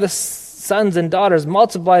bear the sons and daughters.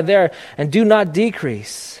 Multiply there and do not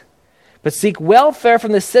decrease. But seek welfare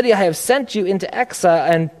from the city I have sent you into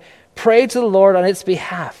exile and pray to the Lord on its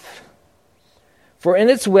behalf. for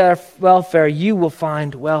in its welfare you will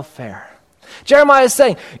find welfare. Jeremiah is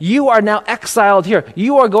saying, you are now exiled here.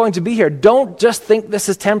 You are going to be here. Don't just think this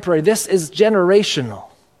is temporary. This is generational.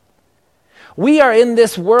 We are in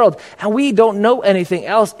this world, and we don't know anything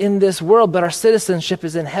else in this world, but our citizenship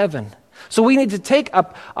is in heaven. So we need to take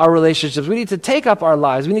up our relationships. We need to take up our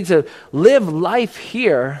lives. We need to live life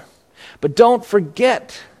here, but don't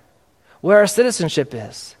forget where our citizenship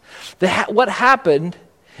is. What happened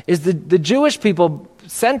is the Jewish people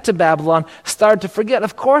sent to Babylon started to forget.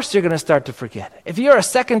 Of course you're going to start to forget. If you're a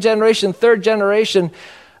second generation, third generation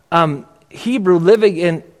Hebrew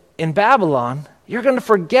living in Babylon, you're going to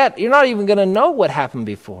forget. You're not even going to know what happened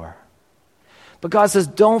before. But God says,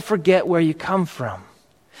 don't forget where you come from.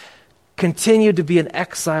 Continue to be an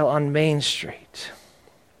exile on Main Street.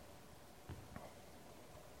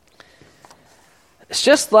 It's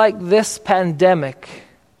just like this pandemic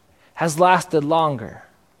has lasted longer.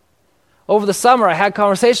 Over the summer, I had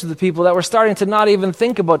conversations with people that were starting to not even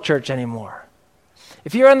think about church anymore.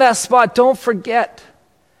 If you're in that spot, don't forget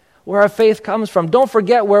where our faith comes from. Don't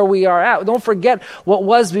forget where we are at. Don't forget what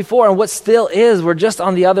was before and what still is. We're just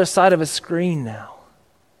on the other side of a screen now.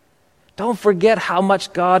 Don't forget how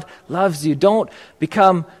much God loves you. Don't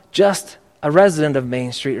become just a resident of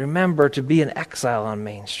Main Street. Remember to be an exile on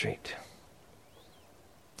Main Street.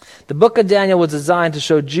 The book of Daniel was designed to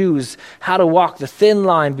show Jews how to walk the thin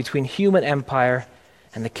line between human empire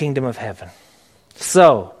and the kingdom of heaven.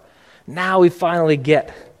 So, now we finally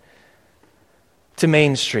get to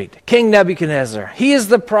Main Street. King Nebuchadnezzar, he is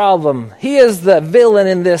the problem. He is the villain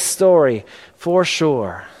in this story, for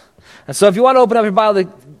sure. And so if you want to open up your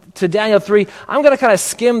Bible to Daniel 3, I'm going to kind of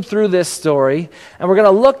skim through this story, and we're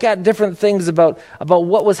going to look at different things about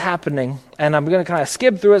what was happening, and I'm going to kind of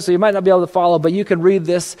skim through it, so you might not be able to follow, but you can read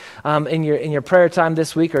this in your prayer time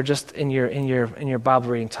this week, or just in your Bible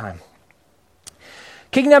reading time.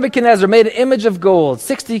 King Nebuchadnezzar made an image of gold,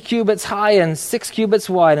 60 cubits high and 6 cubits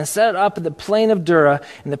wide, and set it up in the plain of Dura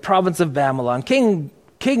in the province of Babylon. King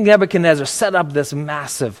Nebuchadnezzar set up this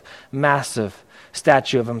massive, massive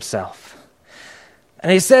statue of himself.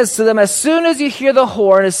 And he says to them, as soon as you hear the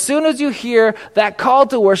horn, as soon as you hear that call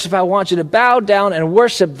to worship, I want you to bow down and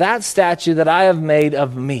worship that statue that I have made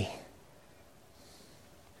of me.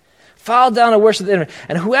 Fall down and worship the image.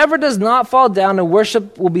 And whoever does not fall down and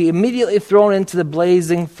worship will be immediately thrown into the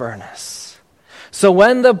blazing furnace. So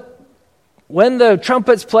when the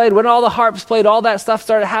trumpets played, when all the harps played, all that stuff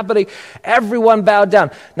started happening, everyone bowed down.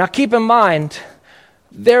 Now keep in mind,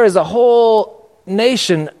 there is a whole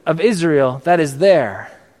nation of Israel that is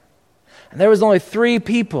there. And there was only 3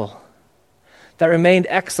 people that remained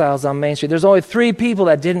exiles on Main Street. There's only 3 people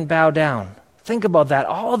that didn't bow down. Think about that.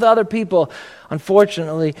 All the other people,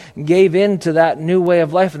 unfortunately, gave in to that new way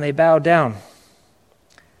of life and they bowed down.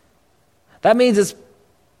 That means it's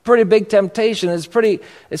pretty big temptation. It's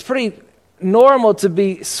pretty normal to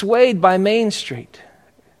be swayed by Main Street.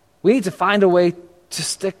 We need to find a way to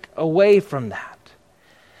stick away from that.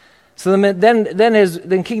 So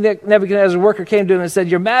then King Nebuchadnezzar's worker came to him and said,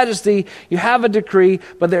 Your Majesty, you have a decree,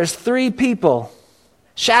 but there's 3 people,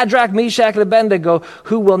 Shadrach, Meshach, and Abednego,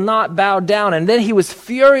 who will not bow down. And then he was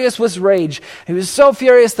furious with rage. He was so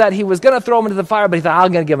furious that he was going to throw him into the fire, but he thought,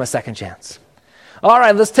 I'm going to give him a second chance. All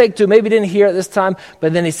right, let's take 2. Maybe he didn't hear it this time,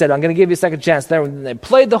 but then he said, I'm going to give you a second chance. Then they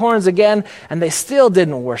played the horns again, and they still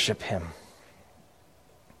didn't worship him.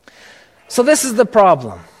 So this is the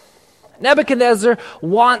problem. Nebuchadnezzar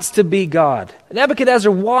wants to be God.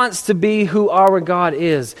 Nebuchadnezzar wants to be who our God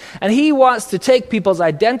is. And he wants to take people's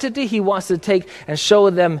identity. He wants to take and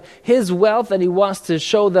show them his wealth. And he wants to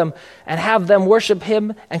show them and have them worship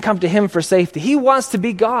him and come to him for safety. He wants to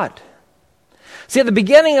be God. See, at the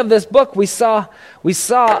beginning of this book, we saw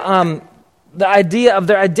the idea of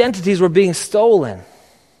their identities were being stolen.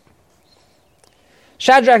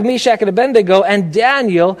 Shadrach, Meshach, and Abednego and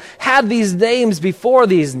Daniel had these names before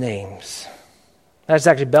these names. That's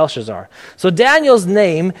actually Belshazzar. So Daniel's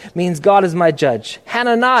name means God is my judge.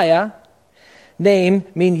 Hananiah name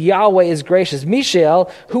means Yahweh is gracious.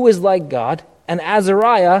 Mishael, who is like God. And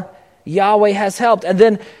Azariah, Yahweh has helped. And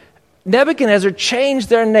then Nebuchadnezzar changed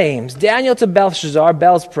their names. Daniel to Belshazzar,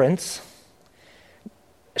 Bel's prince.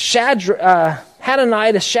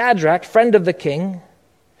 Hananiah to Shadrach, friend of the king.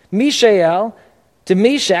 Mishael to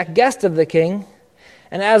Meshach, guest of the king,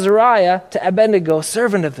 and Azariah to Abednego,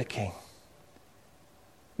 servant of the king.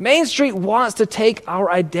 Main Street wants to take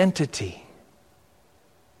our identity.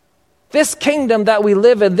 This kingdom that we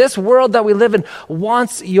live in, this world that we live in,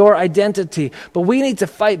 wants your identity. But we need to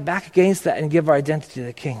fight back against that and give our identity to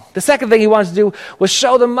the king. The second thing he wanted to do was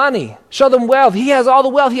show them money, show them wealth. He has all the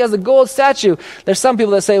wealth. He has a gold statue. There's some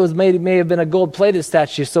people that say it may have been a gold-plated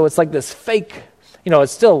statue, so it's like this fake,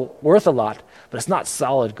 it's still worth a lot, but it's not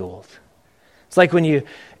solid gold. It's like when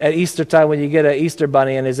at Easter time, when you get an Easter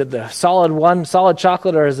bunny, and is it the solid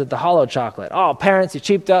chocolate, or is it the hollow chocolate? Oh, parents, you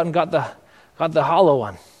cheaped out and got the hollow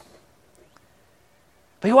one.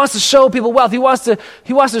 But he wants to show people wealth. He wants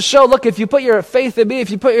to show, look, if you put your faith in me,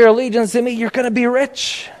 if you put your allegiance in me, you're going to be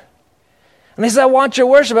rich. And he says, I want your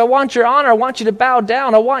worship. I want your honor. I want you to bow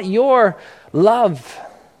down. I want your love.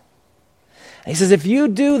 And he says, if you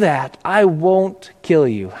do that, I won't kill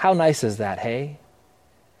you. How nice is that, hey?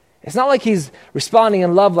 It's not like he's responding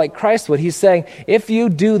in love like Christ would. He's saying, if you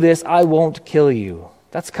do this, I won't kill you.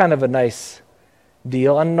 That's kind of a nice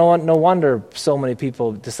deal. And no wonder so many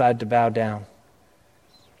people decide to bow down.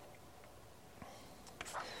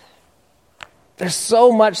 There's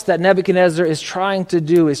so much that Nebuchadnezzar is trying to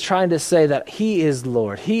do, is trying to say that he is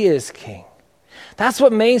Lord, he is king. That's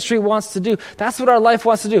what Main Street wants to do. That's what our life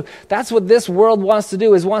wants to do. That's what this world wants to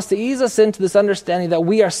do, is wants to ease us into this understanding that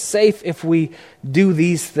we are safe if we do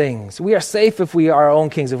these things. We are safe if we are our own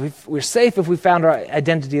kings. We're safe if we found our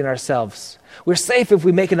identity in ourselves. We're safe if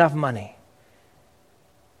we make enough money.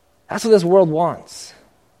 That's what this world wants.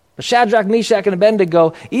 But Shadrach, Meshach, and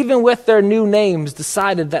Abednego, even with their new names,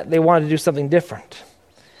 decided that they wanted to do something different.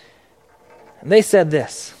 And they said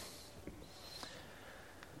this.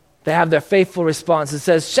 They have their faithful response. It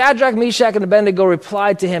says, Shadrach, Meshach, and Abednego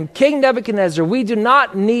replied to him, King Nebuchadnezzar, we do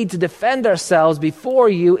not need to defend ourselves before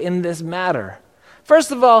you in this matter.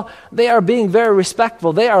 First of all, they are being very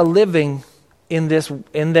respectful. They are living in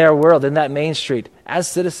their world, in that Main Street, as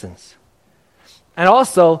citizens. And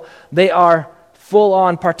also, they are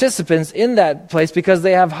full-on participants in that place because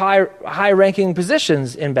they have high-ranking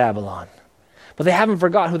positions in Babylon. But they haven't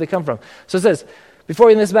forgot who they come from. So it says, before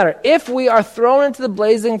you in this matter, if we are thrown into the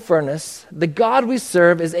blazing furnace, the God we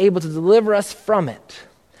serve is able to deliver us from it.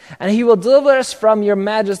 And he will deliver us from your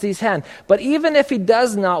majesty's hand. But even if he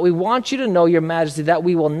does not, we want you to know, your majesty, that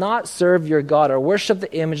we will not serve your God or worship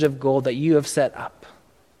the image of gold that you have set up.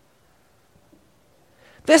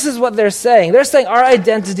 This is what they're saying. They're saying our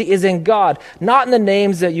identity is in God, not in the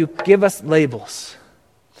names that you give us labels.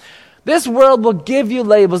 This world will give you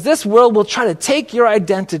labels. This world will try to take your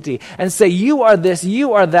identity and say, you are this,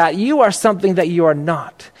 you are that, you are something that you are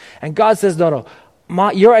not. And God says, no,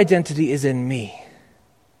 your identity is in me.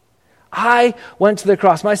 I went to the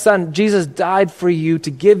cross. My son, Jesus, died for you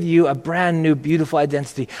to give you a brand new, beautiful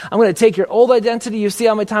identity. I'm going to take your old identity. You see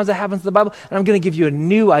how many times that happens in the Bible? And I'm going to give you a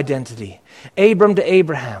new identity. Abram to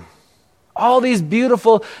Abraham. All these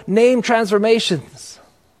beautiful name transformations.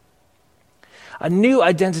 A new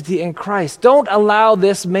identity in Christ. Don't allow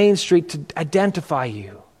this Main Street to identify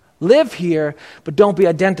you. Live here, but don't be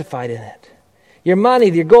identified in it. Your money,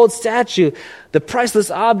 your gold statue, the priceless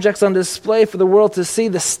objects on display for the world to see,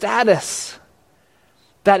 the status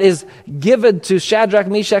that is given to Shadrach,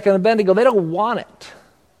 Meshach, and Abednego, they don't want it.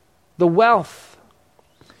 The wealth,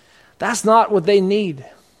 that's not what they need.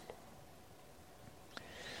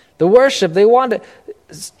 The worship, they want it.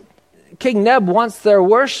 King Neb wants their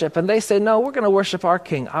worship, and they say, no, we're going to worship our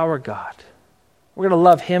king, our God. We're going to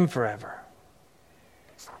love him forever.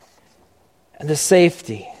 And the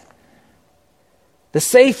safety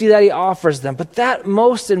that he offers them. But that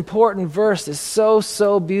most important verse is so,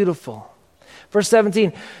 so beautiful. Verse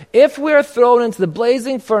 17, if we are thrown into the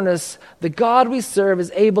blazing furnace, the God we serve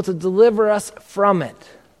is able to deliver us from it.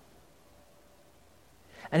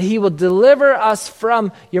 And he will deliver us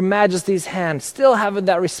from your majesty's hand. Still having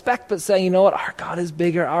that respect, but saying, you know what, our God is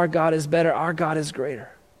bigger, our God is better, our God is greater.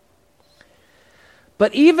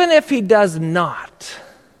 But even if he does not,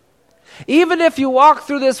 even if you walk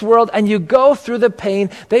through this world and you go through the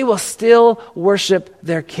pain, they will still worship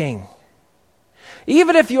their king.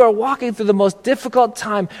 Even if you are walking through the most difficult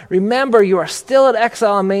time, remember you are still at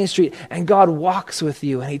Exile on Main Street, and God walks with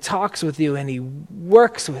you, and he talks with you, and he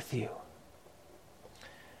works with you.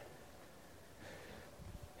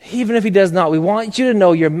 Even if he does not, we want you to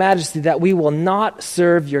know, your majesty, that we will not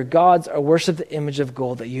serve your gods or worship the image of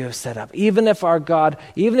gold that you have set up. Even if our God,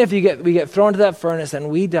 even if we get thrown into that furnace and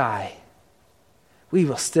we die, we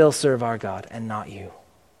will still serve our God and not you.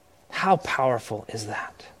 How powerful is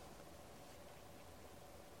that?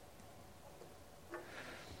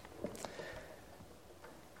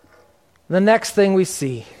 The next thing we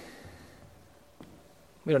see,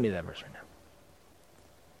 we don't need that verse right now.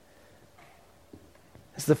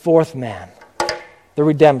 It's the fourth man, the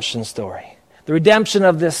redemption story. the redemption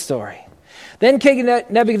of this story. Then King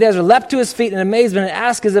Nebuchadnezzar leapt to his feet in amazement and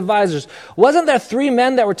asked his advisors, "Wasn't there 3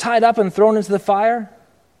 men that were tied up and thrown into the fire?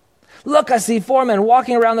 Look, I see 4 men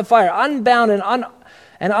walking around the fire, unbound and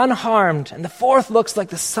unharmed, and the 4th looks like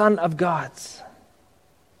the Son of God's."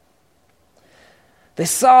 They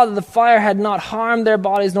saw that the fire had not harmed their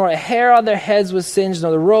bodies, nor a hair on their heads was singed,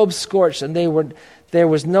 nor the robes scorched, and there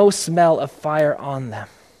was no smell of fire on them.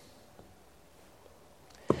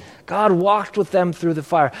 God walked with them through the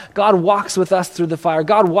fire. God walks with us through the fire.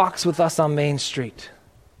 God walks with us on Main Street.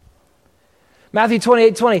 Matthew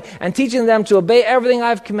 28:20, "And teaching them to obey everything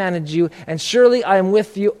I've commanded you, and surely I am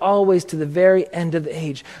with you always to the very end of the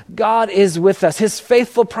age." God is with us. His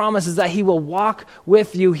faithful promise is that He will walk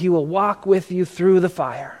with you. He will walk with you through the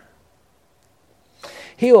fire.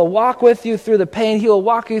 He will walk with you through the pain. He will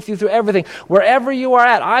walk with you through everything. Wherever you are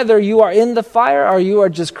at, either you are in the fire or you are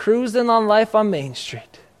just cruising on life on Main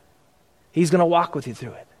Street. He's going to walk with you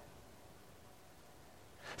through it.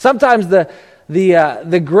 Sometimes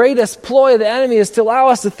the greatest ploy of the enemy is to allow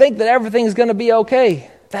us to think that everything is going to be okay,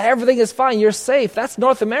 that everything is fine, you're safe. That's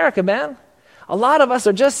North America, man. A lot of us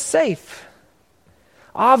are just safe.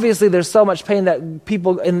 Obviously, there's so much pain that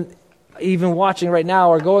people, even watching right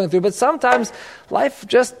now, are going through, but sometimes life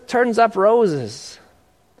just turns up roses.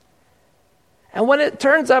 And when it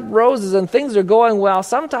turns up roses and things are going well,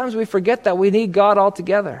 sometimes we forget that we need God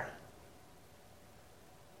altogether.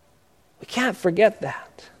 We can't forget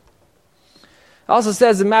that. It also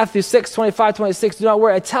says in Matthew 6:25-26, "Do not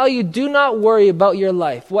worry. I tell you, do not worry about your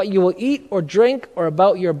life, what you will eat or drink, or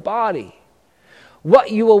about your body,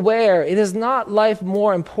 what you will wear. It is not life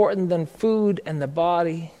more important than food, and the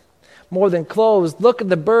body more than clothes? Look at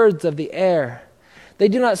the birds of the air. They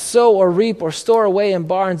do not sow or reap or store away in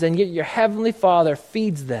barns, and yet your heavenly Father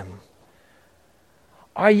feeds them.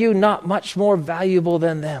 Are you not much more valuable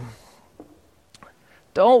than them?"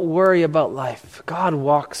 Don't worry about life. God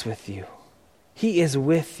walks with you. He is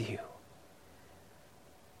with you.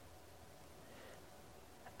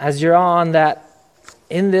 As you're on that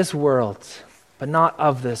in this world, but not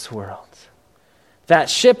of this world. That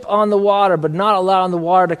ship on the water, but not allowing the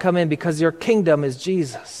water to come in, because your kingdom is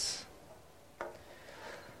Jesus.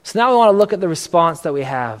 So now we want to look at the response that we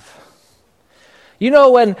have. You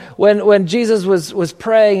know, when Jesus was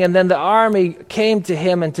praying, and then the army came to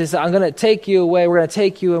him and said, "I'm going to take you away. We're going to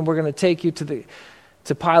take you, and we're going to take you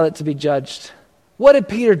to Pilate to be judged." What did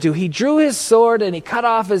Peter do? He drew his sword and he cut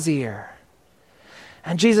off his ear.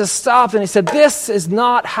 And Jesus stopped and he said, "This is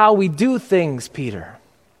not how we do things, Peter.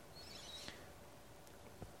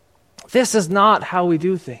 This is not how we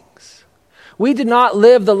do things. We do not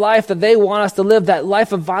live the life that they want us to live, that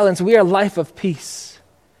life of violence. We are a life of peace.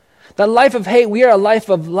 That life of hate, we are a life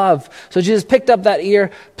of love." So Jesus picked up that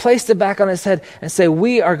ear, placed it back on his head, and said,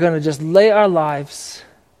 we are going to just lay our lives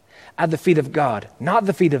at the feet of God, not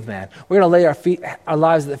the feet of man. We're going to lay our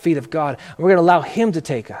lives at the feet of God, and we're going to allow Him to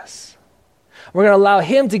take us. We're going to allow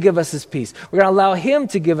Him to give us His peace. We're going to allow Him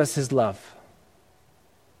to give us His love.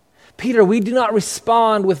 Peter, we do not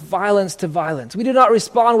respond with violence to violence. We do not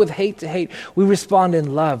respond with hate to hate. We respond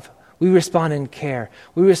in love. We respond in care.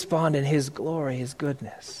 We respond in His glory, His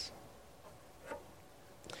goodness.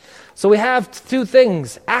 So we have 2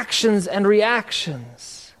 things, actions and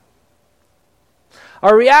reactions.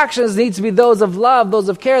 Our reactions need to be those of love, those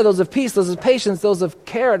of care, those of peace, those of patience, those of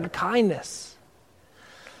care and kindness.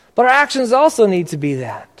 But our actions also need to be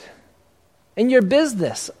that. In your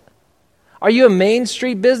business, are you a Main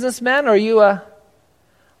Street businessman, or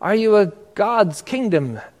are you a God's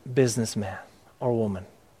kingdom businessman or woman?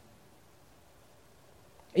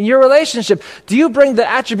 In your relationship, do you bring the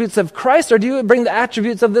attributes of Christ, or do you bring the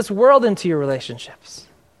attributes of this world into your relationships?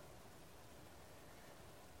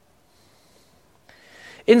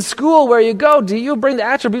 In school, where you go, do you bring the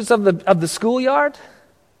attributes of the schoolyard?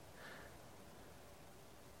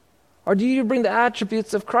 Or do you bring the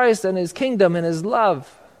attributes of Christ and His kingdom and His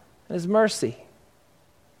love and His mercy?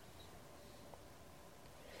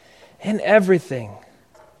 In everything,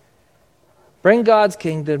 bring God's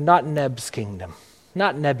kingdom, not Neb's kingdom.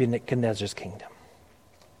 Not Nebuchadnezzar's kingdom.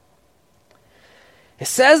 It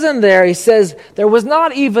says in there, he says, there was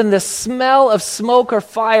not even the smell of smoke or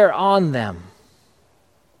fire on them.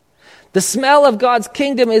 The smell of God's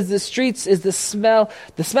kingdom is the streets, is the smell.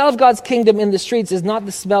 The smell of God's kingdom in the streets is not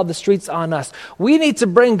the smell of the streets on us. We need to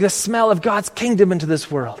bring the smell of God's kingdom into this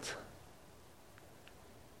world.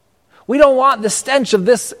 We don't want the stench of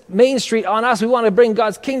this Main Street on us. We want to bring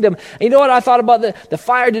God's kingdom. And you know what I thought about? The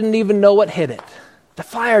fire didn't even know what hit it. The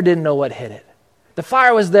fire didn't know what hit it. The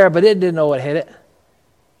fire was there, but it didn't know what hit it.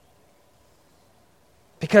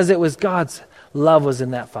 Because it was God's love was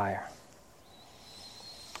in that fire.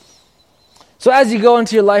 So as you go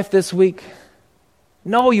into your life this week,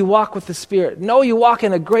 know you walk with the Spirit. Know you walk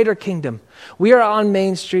in a greater kingdom. We are on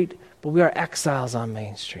Main Street, but we are exiles on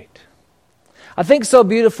Main Street. I think so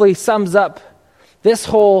beautifully sums up this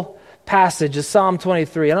whole passage is Psalm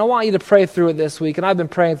 23. And I want you to pray through it this week. And I've been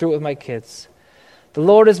praying through it with my kids. The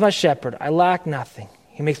Lord is my shepherd. I lack nothing.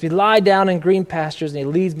 He makes me lie down in green pastures, and he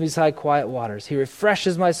leads me beside quiet waters. He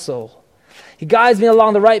refreshes my soul. He guides me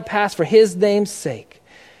along the right path for his name's sake.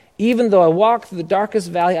 Even though I walk through the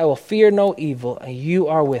darkest valley, I will fear no evil, and you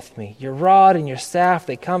are with me. Your rod and your staff,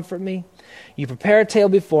 they comfort me. You prepare a table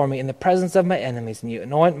before me in the presence of my enemies, and you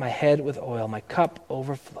anoint my head with oil. My cup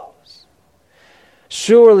overflows.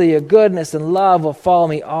 Surely your goodness and love will follow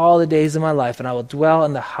me all the days of my life, and I will dwell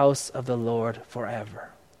in the house of the Lord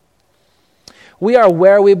forever. We are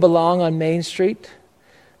where we belong on Main Street,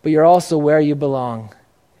 but you're also where you belong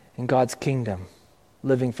in God's kingdom,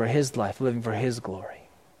 living for his life, living for his glory.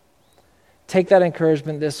 Take that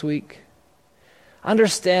encouragement this week.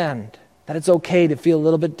 Understand that it's okay to feel a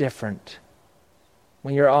little bit different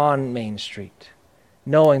when you're on Main Street,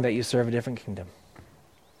 knowing that you serve a different kingdom.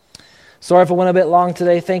 Sorry if I went a bit long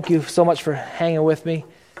today. Thank you so much for hanging with me.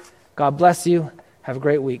 God bless you. Have a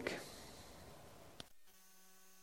great week.